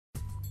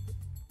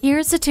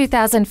Here's a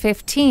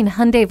 2015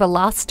 Hyundai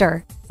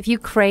Veloster. If you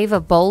crave a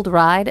bold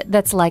ride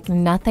that's like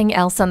nothing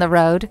else on the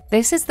road,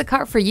 this is the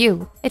car for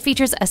you. It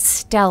features a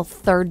stealth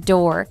third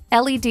door,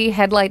 LED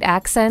headlight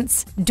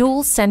accents,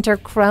 dual center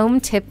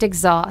chrome-tipped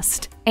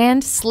exhaust,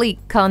 and sleek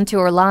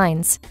contour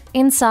lines.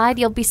 Inside,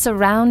 you'll be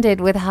surrounded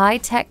with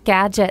high-tech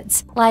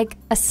gadgets like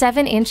a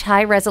 7-inch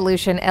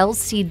high-resolution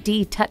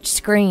LCD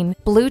touchscreen,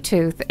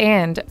 Bluetooth,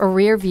 and a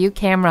rear-view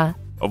camera.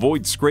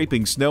 Avoid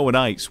scraping snow and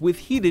ice with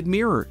heated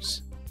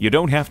mirrors. You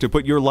don't have to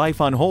put your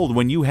life on hold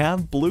when you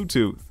have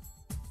Bluetooth.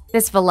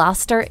 This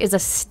Veloster is a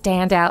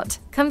standout.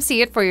 Come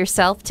see it for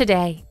yourself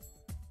today.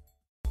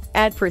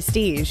 At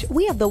Prestige,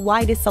 we have the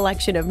widest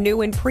selection of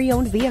new and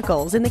pre-owned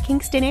vehicles in the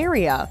Kingston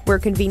area. We're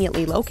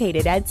conveniently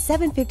located at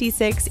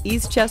 756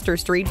 East Chester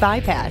Street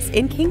Bypass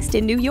in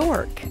Kingston, New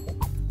York.